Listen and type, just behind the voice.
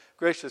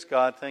Gracious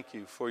God, thank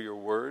you for your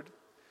word.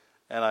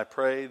 And I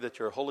pray that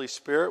your Holy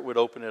Spirit would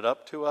open it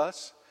up to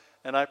us.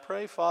 And I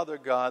pray, Father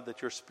God,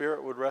 that your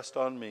Spirit would rest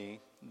on me,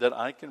 that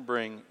I can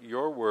bring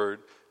your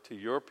word to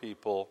your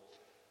people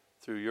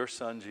through your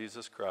Son,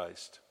 Jesus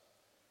Christ,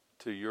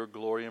 to your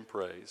glory and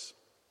praise.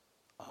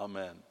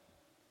 Amen.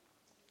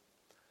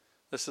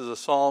 This is a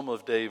psalm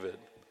of David.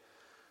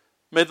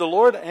 May the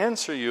Lord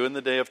answer you in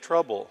the day of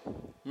trouble.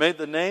 May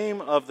the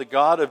name of the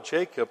God of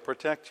Jacob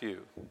protect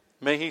you.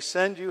 May he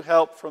send you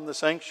help from the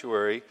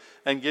sanctuary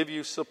and give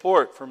you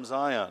support from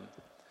Zion.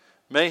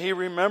 May he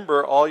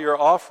remember all your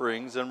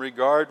offerings and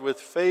regard with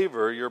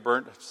favor your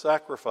burnt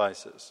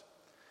sacrifices.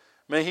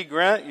 May he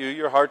grant you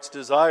your heart's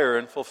desire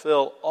and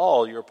fulfill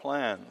all your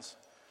plans.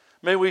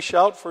 May we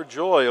shout for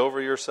joy over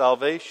your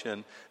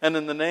salvation, and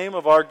in the name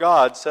of our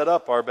God set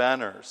up our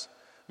banners.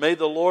 May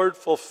the Lord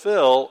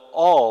fulfill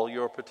all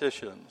your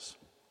petitions.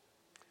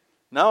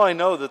 Now I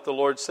know that the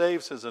Lord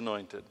saves his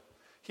anointed.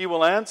 He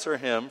will answer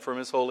him from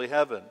his holy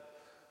heaven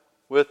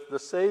with the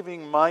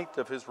saving might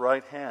of his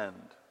right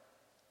hand.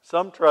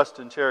 Some trust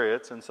in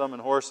chariots and some in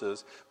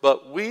horses,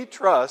 but we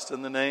trust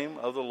in the name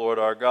of the Lord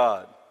our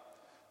God.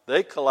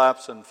 They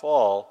collapse and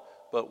fall,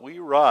 but we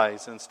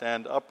rise and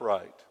stand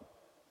upright.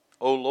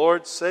 O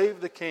Lord, save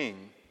the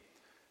King.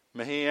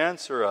 May he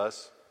answer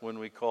us when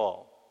we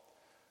call.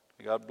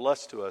 May God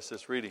bless to us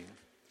this reading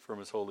from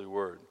his holy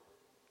word.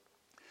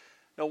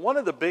 Now, one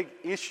of the big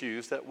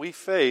issues that we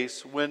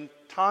face when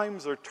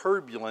times are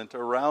turbulent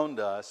around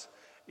us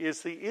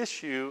is the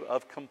issue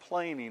of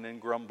complaining and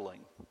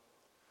grumbling.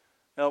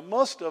 Now,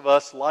 most of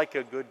us like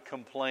a good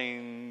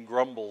complain,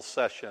 grumble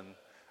session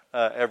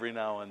every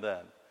now and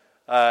then.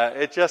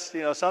 It just,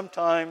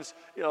 sometimes,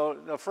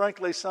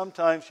 frankly,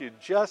 sometimes you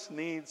just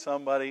need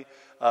somebody,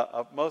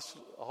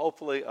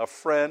 hopefully a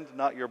friend,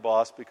 not your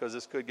boss, because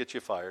this could get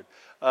you fired,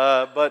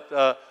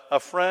 but a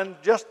friend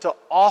just to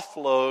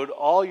offload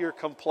all your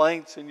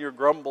complaints and your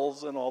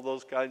grumbles and all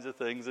those kinds of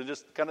things and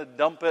just kind of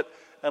dump it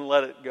and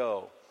let it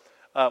go.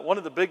 One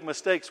of the big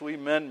mistakes we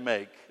men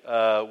make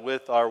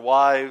with our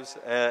wives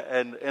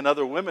and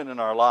other women in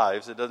our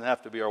lives, it doesn't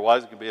have to be our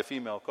wives, it can be a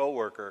female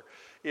coworker,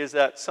 is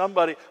that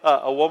somebody,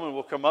 a woman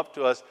will come up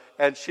to us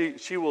and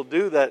she will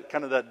do that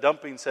kind of that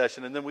dumping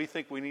session, and then we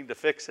think we need to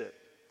fix it.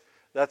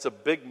 That's a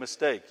big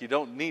mistake. You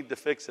don't need to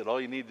fix it.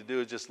 All you need to do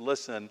is just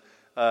listen,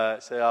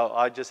 say,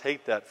 I just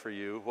hate that for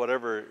you,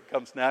 whatever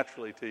comes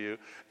naturally to you,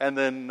 and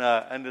then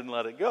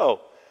let it go.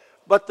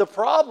 But the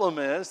problem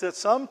is that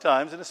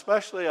sometimes, and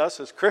especially us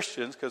as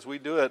Christians, because we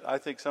do it, I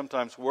think,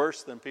 sometimes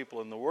worse than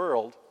people in the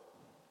world,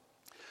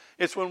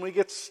 it's when we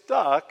get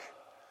stuck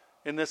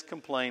in this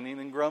complaining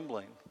and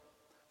grumbling.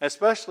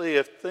 Especially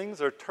if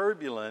things are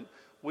turbulent,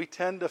 we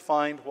tend to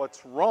find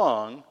what's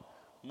wrong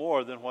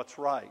more than what's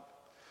right.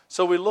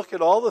 So we look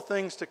at all the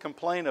things to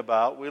complain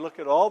about. We look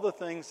at all the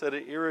things that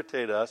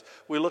irritate us.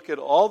 We look at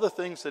all the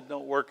things that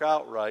don't work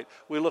out right.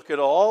 We look at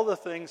all the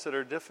things that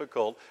are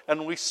difficult,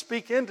 and we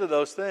speak into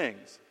those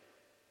things.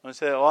 And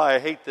say, I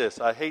hate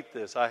this, I hate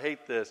this, I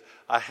hate this,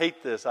 I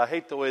hate this, I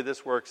hate the way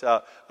this works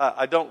out.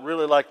 I don't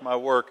really like my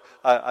work.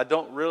 I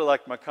don't really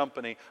like my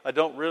company. I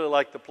don't really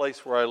like the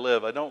place where I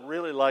live. I don't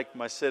really like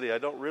my city. I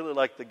don't really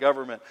like the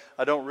government.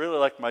 I don't really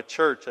like my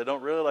church. I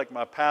don't really like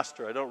my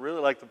pastor. I don't really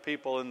like the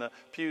people in the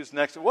pews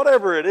next to.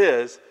 Whatever it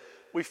is,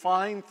 we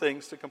find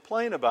things to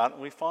complain about,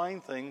 and we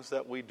find things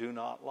that we do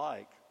not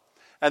like.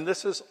 And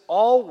this is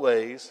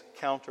always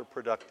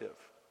counterproductive.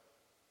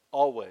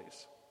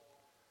 Always.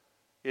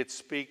 It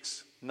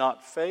speaks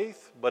not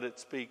faith, but it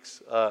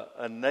speaks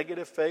a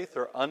negative faith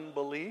or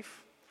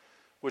unbelief,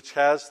 which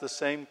has the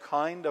same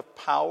kind of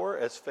power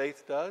as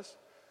faith does.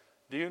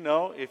 Do you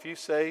know, if you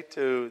say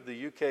to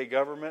the UK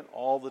government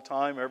all the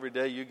time, every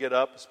day you get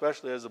up,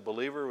 especially as a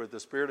believer with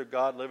the Spirit of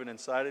God living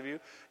inside of you,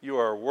 you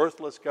are a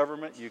worthless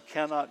government, you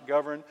cannot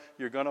govern,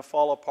 you're going to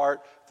fall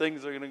apart,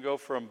 things are going to go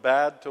from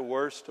bad to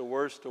worse to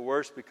worse to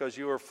worse because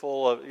you are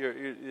full of,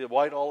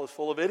 Whitehall is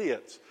full of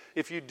idiots.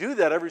 If you do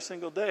that every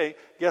single day,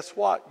 guess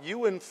what?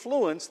 You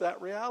influence that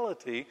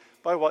reality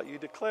by what you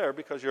declare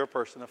because you're a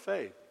person of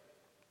faith.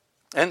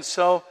 And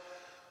so,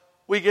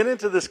 we get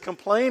into this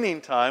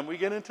complaining time, we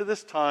get into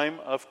this time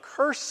of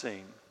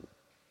cursing.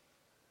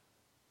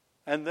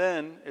 And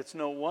then it's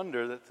no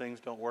wonder that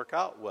things don't work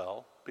out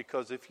well,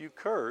 because if you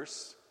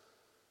curse,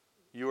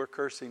 you are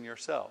cursing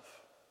yourself.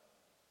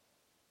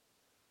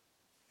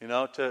 You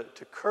know, to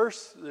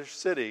curse the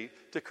city,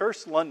 to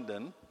curse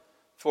London,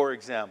 for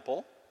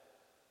example,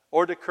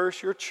 or to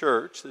curse your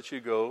church that you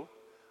go,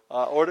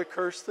 or to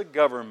curse the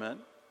government.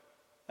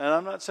 And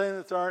I'm not saying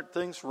that there aren't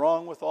things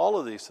wrong with all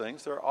of these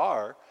things, there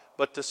are.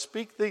 But to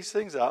speak these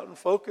things out and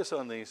focus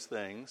on these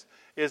things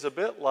is a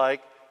bit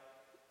like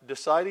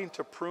deciding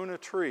to prune a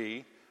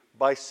tree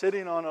by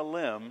sitting on a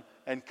limb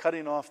and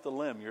cutting off the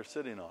limb you're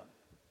sitting on.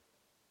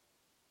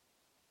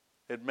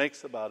 It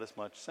makes about as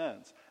much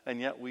sense. And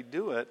yet we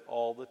do it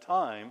all the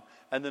time.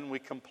 And then we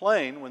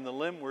complain when the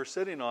limb we're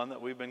sitting on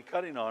that we've been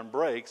cutting on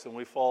breaks and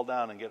we fall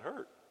down and get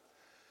hurt.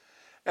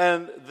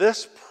 And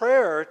this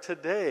prayer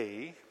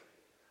today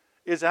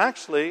is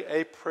actually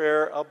a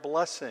prayer of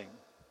blessing.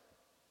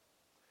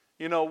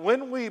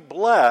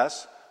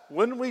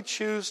 When we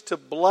choose to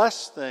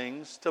bless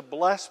things, to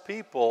bless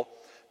people,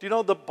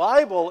 the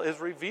Bible is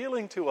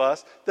revealing to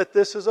us that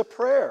this is a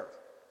prayer,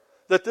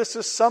 that this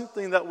is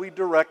something that we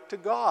direct to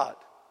God.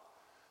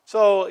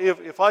 So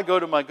if I go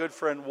to my good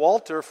friend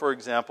Walter, for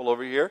example,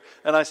 over here,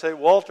 and I say,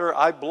 Walter,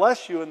 I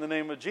bless you in the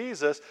name of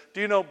Jesus,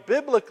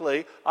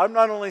 biblically, I'm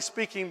not only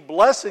speaking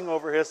blessing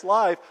over his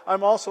life,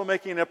 I'm also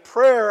making a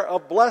prayer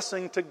of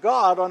blessing to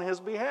God on his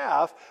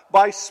behalf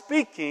by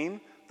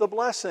speaking the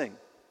blessing.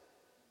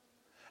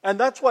 And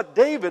that's what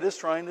David is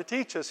trying to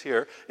teach us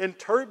here. In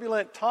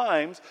turbulent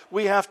times,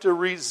 we have to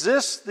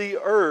resist the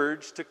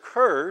urge to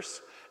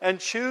curse and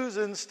choose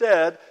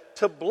instead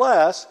to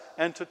bless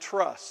and to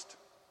trust.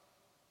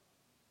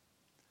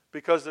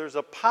 Because there's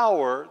a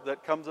power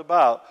that comes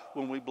about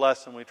when we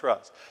bless and we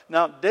trust.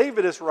 Now,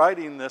 David is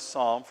writing this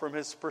psalm from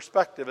his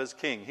perspective as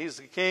king. He's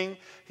the king,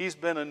 he's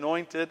been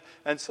anointed,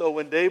 and so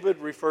when David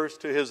refers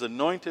to his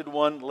anointed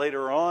one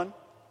later on,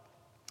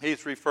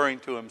 he's referring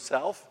to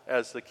himself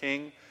as the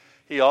king.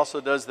 He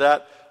also does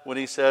that when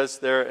he says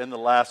there in the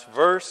last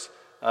verse,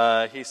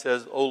 he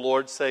says, O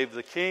Lord, save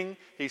the king.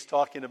 He's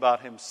talking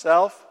about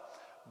himself.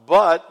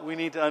 But we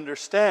need to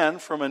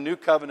understand from a New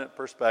Covenant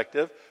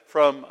perspective,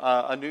 from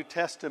a New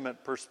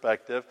Testament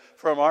perspective,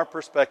 from our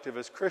perspective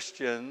as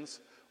Christians,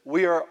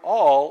 we are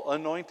all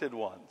anointed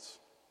ones.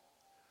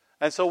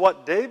 And so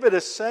what David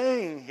is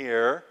saying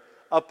here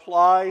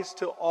applies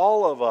to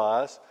all of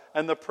us,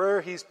 and the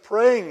prayer he's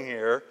praying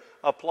here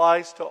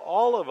applies to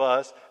all of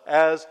us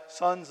as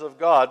sons of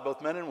God,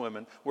 both men and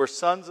women. We're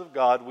sons of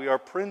God. We are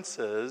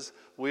princes.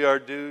 We are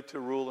due to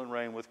rule and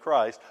reign with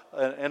Christ.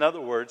 In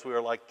other words, we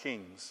are like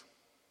kings.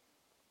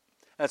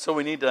 And so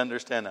we need to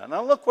understand that.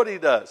 Now look what he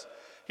does.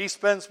 He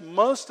spends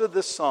most of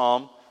this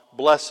psalm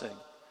blessing.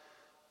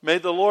 May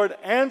the Lord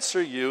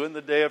answer you in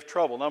the day of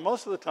trouble. Now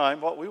most of the time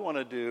what we want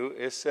to do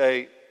is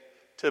say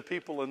to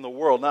people in the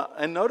world. Now,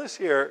 and notice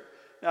here,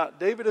 now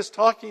David is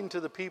talking to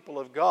the people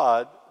of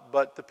God,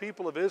 but the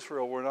people of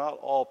Israel were not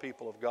all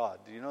people of God.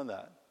 Do you know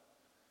that?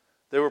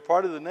 They were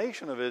part of the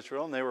nation of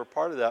Israel, and they were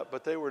part of that,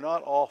 but they were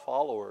not all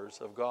followers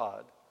of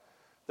God.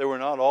 They were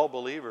not all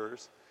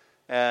believers.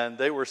 And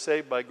they were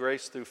saved by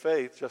grace through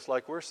faith, just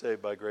like we're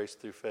saved by grace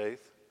through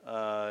faith.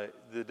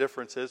 The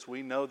difference is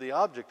we know the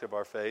object of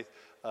our faith.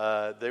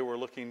 They were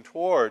looking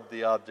toward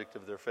the object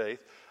of their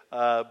faith.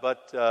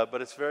 But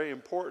it's very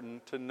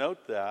important to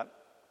note that.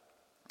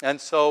 And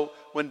so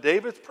when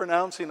David's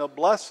pronouncing a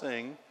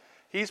blessing,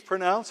 he's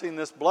pronouncing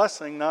this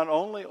blessing not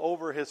only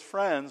over his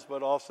friends,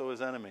 but also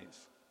his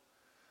enemies.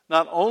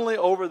 Not only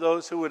over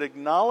those who would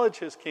acknowledge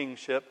his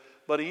kingship,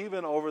 but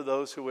even over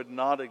those who would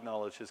not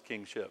acknowledge his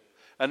kingship.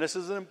 And this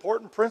is an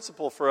important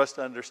principle for us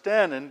to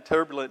understand in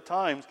turbulent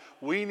times.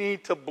 We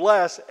need to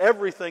bless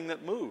everything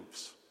that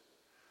moves.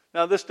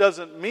 Now, this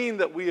doesn't mean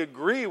that we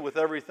agree with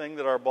everything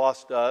that our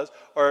boss does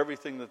or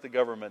everything that the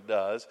government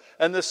does.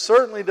 And this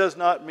certainly does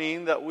not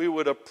mean that we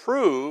would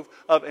approve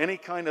of any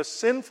kind of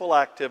sinful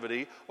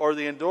activity or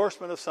the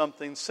endorsement of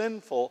something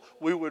sinful.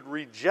 We would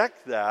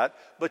reject that.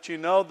 But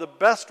the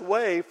best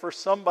way for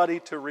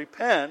somebody to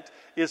repent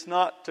is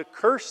not to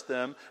curse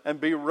them and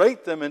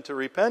berate them into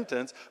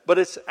repentance, but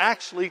it's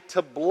actually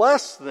to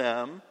bless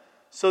them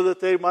so that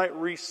they might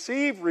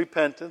receive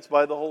repentance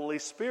by the Holy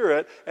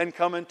Spirit and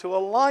come into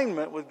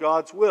alignment with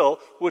God's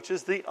will, which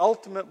is the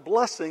ultimate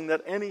blessing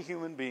that any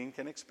human being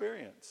can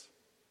experience.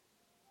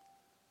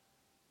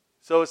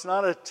 So it's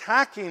not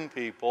attacking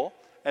people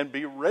and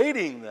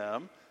berating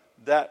them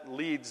that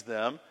leads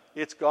them.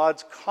 It's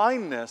God's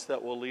kindness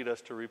that will lead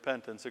us to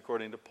repentance,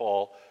 according to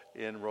Paul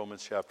in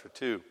Romans chapter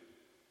 2.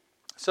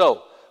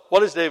 So,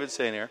 what is David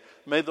saying here?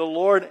 May the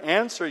Lord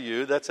answer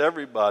you, that's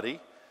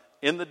everybody,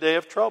 in the day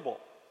of trouble.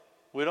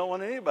 We don't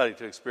want anybody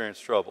to experience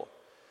trouble.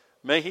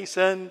 May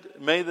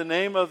the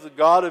name of the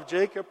God of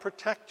Jacob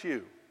protect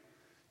you.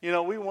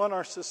 We want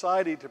our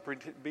society to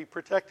be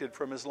protected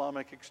from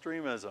Islamic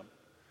extremism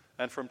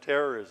and from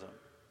terrorism.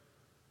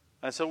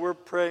 And so we're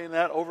praying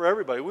that over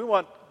everybody. We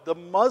want the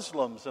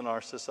Muslims in our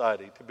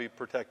society to be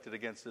protected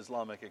against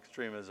Islamic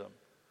extremism.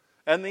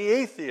 And the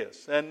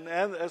atheists, and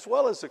as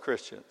well as the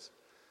Christians.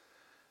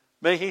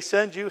 May he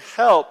send you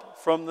help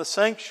from the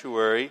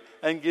sanctuary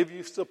and give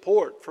you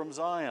support from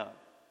Zion.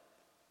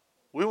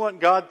 We want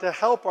God to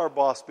help our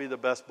boss be the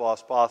best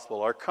boss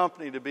possible, our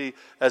company to be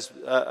as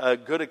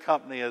good a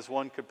company as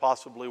one could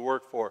possibly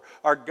work for,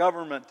 our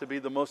government to be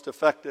the most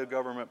effective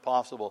government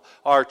possible,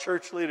 our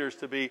church leaders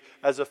to be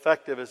as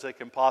effective as they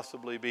can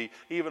possibly be,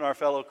 even our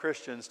fellow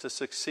Christians to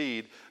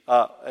succeed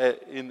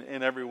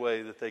in every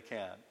way that they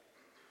can.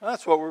 And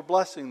that's what we're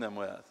blessing them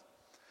with.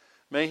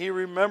 May he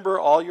remember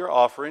all your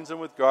offerings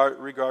and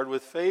regard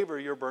with favor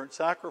your burnt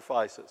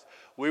sacrifices.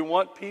 We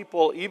want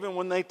people, even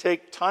when they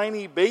take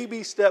tiny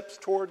baby steps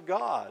toward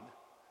God,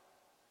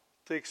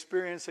 to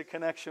experience a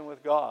connection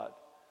with God.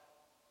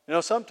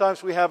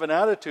 Sometimes we have an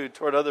attitude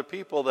toward other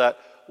people that,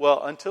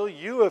 well, until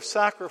you have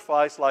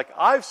sacrificed like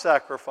I've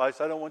sacrificed,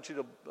 I don't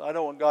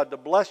want God to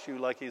bless you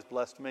like he's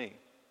blessed me.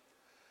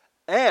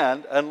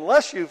 And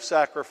unless you've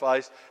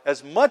sacrificed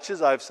as much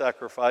as I've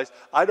sacrificed,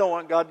 I don't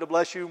want God to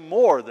bless you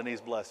more than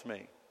He's blessed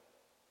me.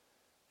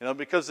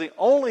 Because the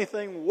only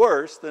thing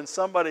worse than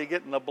somebody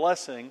getting a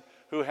blessing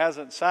who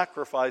hasn't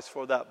sacrificed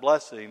for that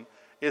blessing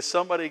is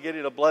somebody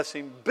getting a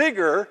blessing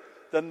bigger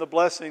than the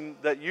blessing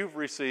that you've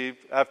received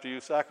after you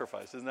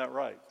sacrificed. Isn't that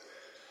right?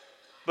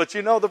 But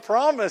the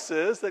promise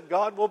is that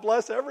God will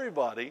bless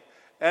everybody,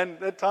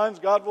 and at times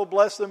God will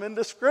bless them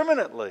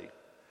indiscriminately.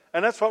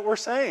 And that's what we're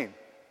saying.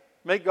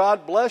 May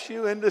God bless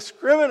you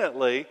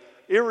indiscriminately,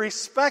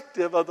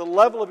 irrespective of the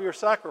level of your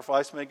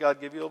sacrifice. May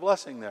God give you a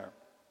blessing there.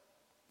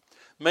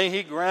 May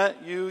He grant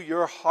you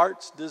your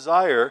heart's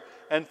desire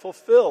and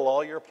fulfill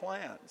all your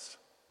plans.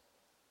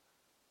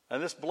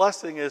 And this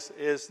blessing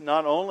is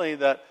not only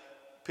that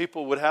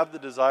people would have the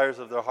desires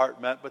of their heart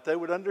met, but they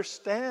would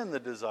understand the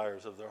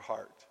desires of their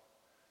heart.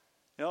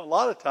 A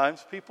lot of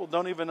times people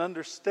don't even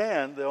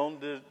understand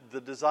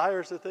the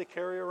desires that they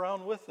carry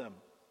around with them.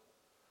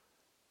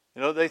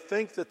 They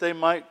think that they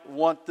might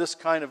want this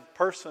kind of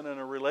person in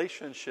a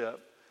relationship.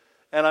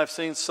 And I've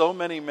seen so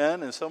many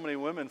men and so many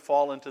women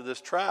fall into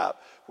this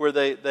trap where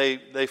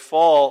they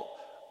fall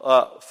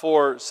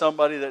for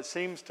somebody that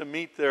seems to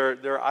meet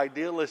their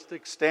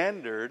idealistic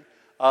standard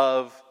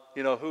of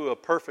who a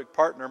perfect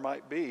partner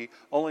might be,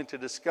 only to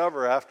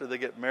discover after they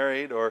get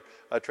married or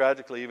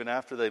tragically even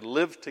after they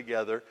live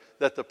together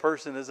that the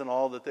person isn't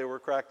all that they were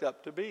cracked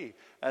up to be.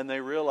 And they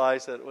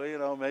realize that,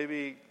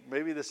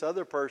 maybe this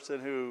other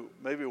person who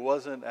maybe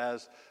wasn't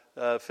as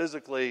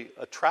physically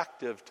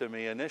attractive to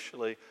me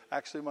initially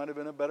actually might have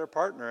been a better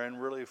partner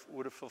and really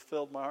would have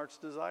fulfilled my heart's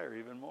desire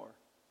even more.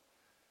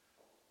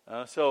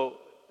 So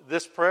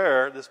this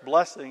prayer, this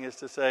blessing is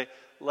to say,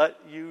 let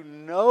you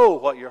know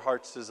what your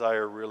heart's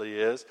desire really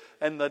is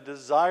and the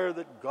desire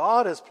that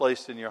God has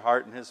placed in your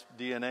heart and His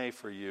DNA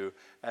for you,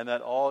 and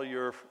that all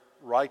your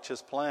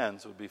righteous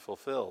plans would be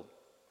fulfilled.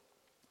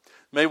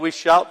 May we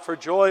shout for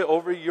joy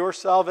over your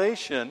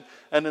salvation,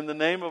 and in the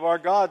name of our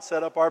God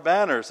set up our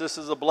banners. This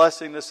is a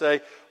blessing to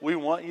say, we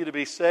want you to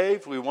be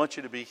saved, we want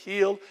you to be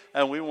healed,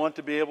 and we want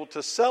to be able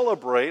to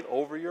celebrate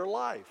over your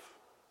life.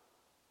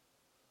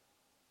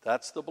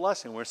 That's the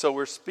blessing. So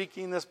we're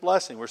speaking this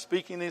blessing. We're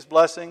speaking these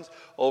blessings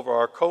over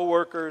our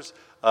coworkers,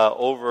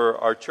 over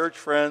our church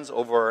friends,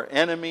 over our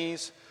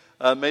enemies.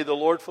 May the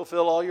Lord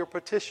fulfill all your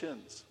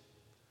petitions.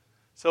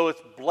 So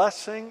it's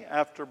blessing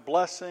after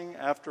blessing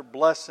after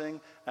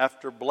blessing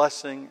after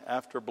blessing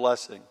after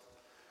blessing.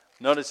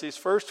 Notice these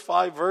first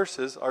 5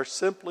 verses are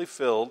simply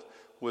filled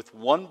with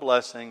one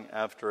blessing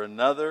after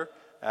another,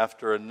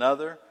 after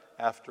another,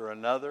 after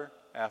another,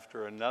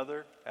 after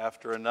another,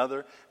 after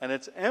another. And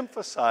it's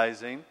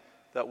emphasizing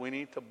that we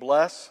need to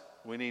bless,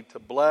 we need to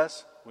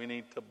bless, we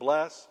need to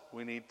bless,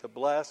 we need to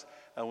bless,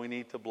 and we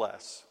need to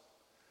bless.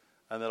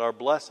 And that our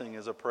blessing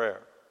is a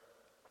prayer.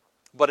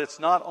 But it's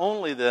not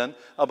only then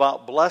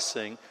about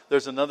blessing.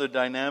 There's another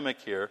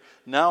dynamic here.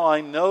 Now I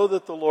know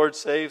that the Lord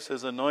saves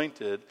His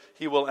anointed.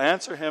 He will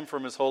answer him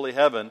from His holy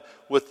heaven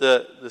with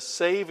the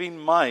saving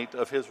might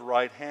of His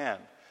right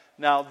hand.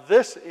 Now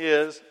this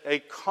is a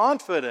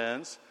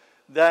confidence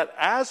that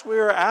as we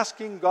are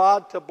asking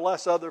God to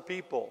bless other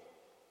people,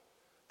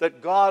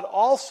 that God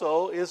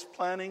also is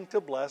planning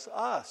to bless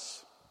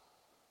us.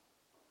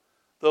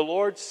 The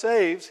Lord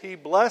saves, He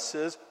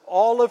blesses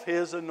all of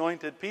His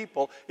anointed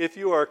people. If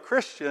you are a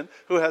Christian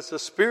who has the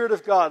Spirit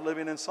of God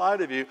living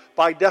inside of you,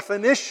 by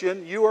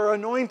definition, you are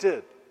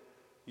anointed.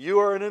 You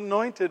are an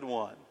anointed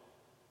one.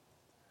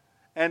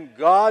 And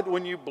God,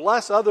 when you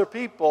bless other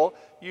people,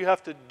 you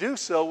have to do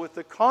so with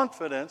the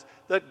confidence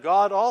that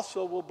God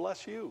also will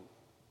bless you.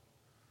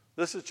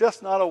 This is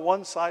just not a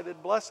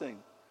one-sided blessing.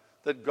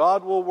 That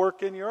God will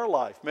work in your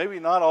life. Maybe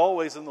not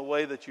always in the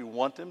way that you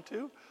want Him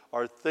to,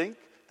 or think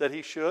that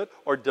He should,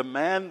 or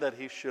demand that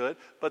He should,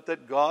 but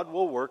that God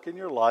will work in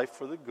your life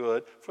for the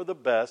good, for the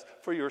best,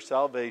 for your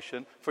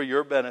salvation, for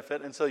your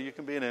benefit, and so you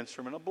can be an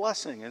instrument of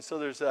blessing. And so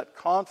there's that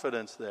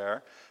confidence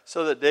there,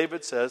 so that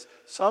David says,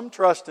 some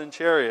trust in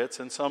chariots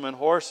and some in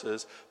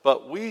horses,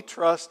 but we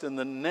trust in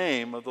the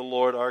name of the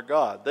Lord our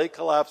God. They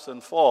collapse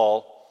and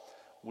fall,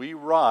 we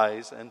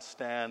rise and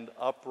stand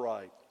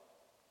upright.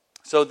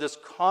 So this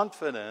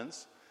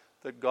confidence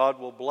that God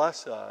will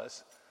bless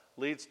us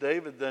leads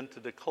David then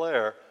to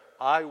declare,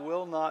 I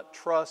will not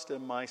trust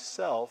in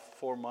myself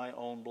for my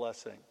own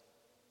blessing.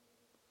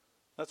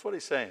 That's what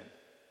he's saying.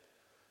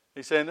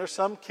 He's saying there's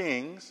some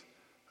kings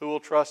who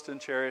will trust in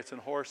chariots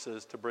and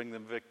horses to bring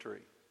them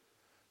victory.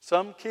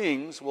 Some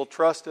kings will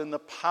trust in the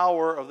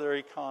power of their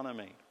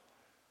economy.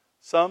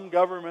 Some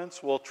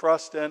governments will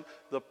trust in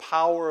the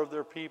power of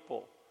their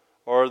people,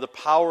 or the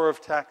power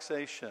of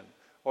taxation,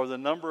 or the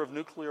number of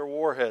nuclear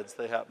warheads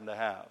they happen to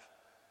have.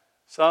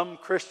 Some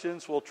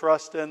Christians will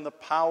trust in the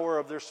power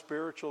of their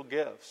spiritual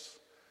gifts.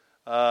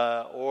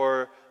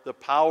 or the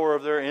power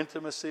of their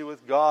intimacy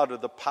with God, or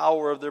the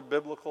power of their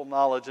biblical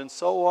knowledge, and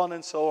so on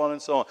and so on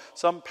and so on.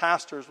 Some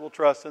pastors will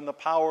trust in the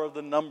power of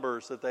the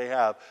numbers that they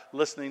have,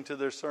 listening to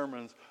their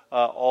sermons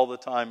all the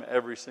time,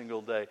 every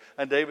single day.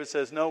 And David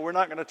says, no, we're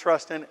not going to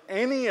trust in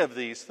any of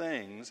these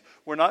things.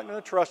 We're not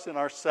going to trust in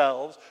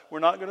ourselves. We're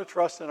not going to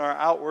trust in our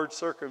outward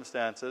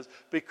circumstances,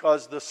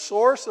 because the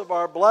source of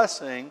our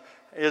blessing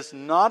is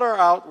not our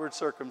outward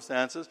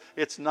circumstances.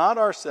 It's not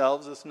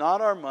ourselves. It's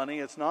not our money.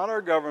 It's not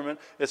our government.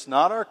 It's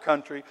not our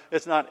country.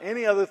 It's not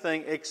any other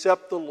thing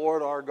except the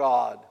Lord our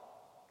God.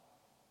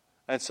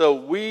 And so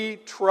we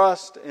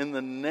trust in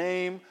the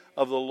name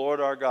of the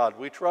Lord our God.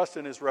 We trust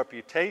in His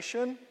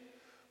reputation.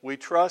 We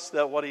trust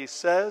that what He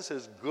says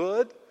is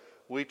good.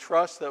 We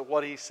trust that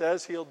what He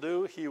says He'll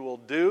do, He will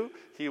do.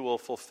 He will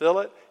fulfill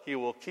it. He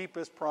will keep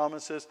His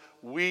promises.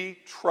 We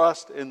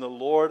trust in the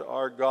Lord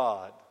our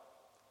God.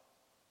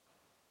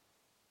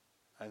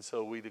 And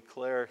so we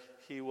declare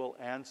He will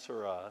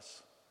answer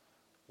us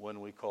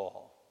when we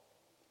call.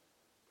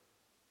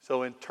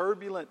 So in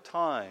turbulent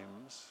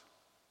times,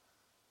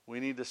 we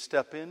need to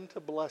step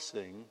into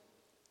blessing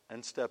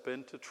and step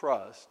into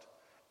trust,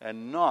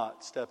 and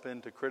not step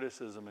into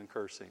criticism and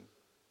cursing.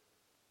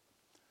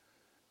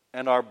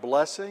 And our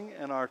blessing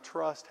and our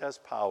trust has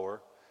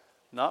power,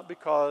 not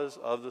because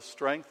of the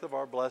strength of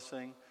our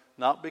blessing,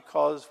 not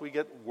because we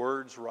get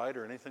words right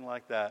or anything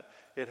like that.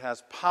 It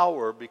has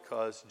power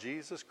because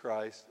Jesus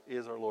Christ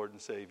is our Lord and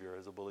Savior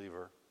as a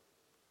believer.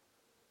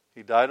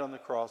 He died on the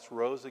cross,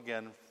 rose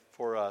again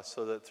for us,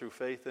 so that through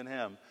faith in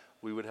Him,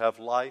 we would have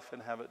life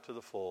and have it to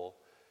the full.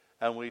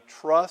 And we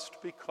trust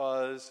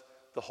because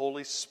the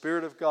Holy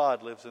Spirit of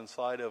God lives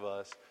inside of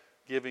us,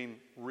 giving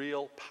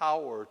real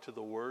power to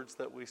the words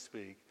that we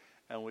speak.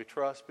 And we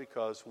trust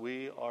because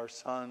we are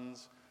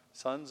sons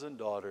and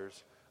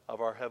daughters of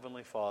our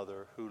Heavenly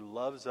Father, who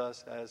loves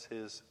us as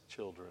His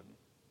children.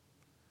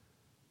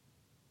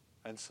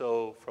 And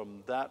so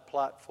from that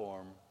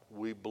platform,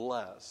 we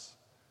bless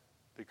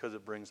because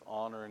it brings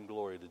honor and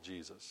glory to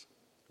Jesus.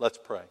 Let's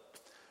pray.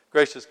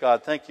 Gracious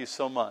God, thank you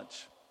so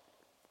much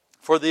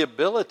for the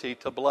ability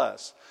to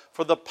bless,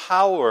 for the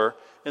power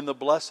in the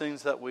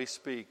blessings that we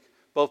speak,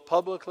 both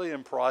publicly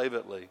and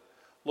privately.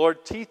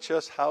 Lord, teach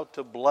us how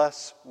to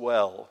bless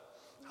well,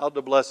 how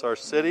to bless our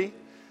city,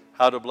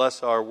 how to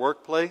bless our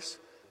workplace,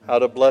 how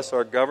to bless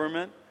our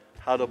government,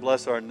 how to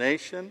bless our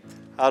nation,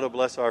 how to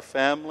bless our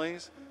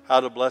families, how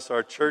to bless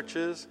our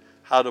churches,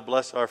 how to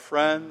bless our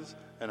friends,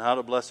 and how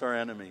to bless our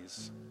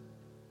enemies.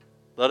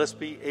 Let us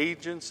be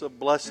agents of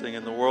blessing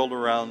in the world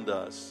around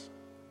us.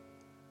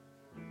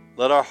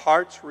 Let our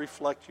hearts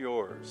reflect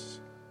yours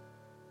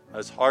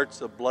as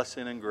hearts of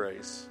blessing and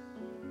grace.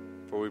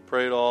 For we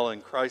pray it all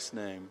in Christ's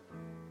name.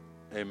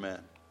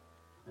 Amen.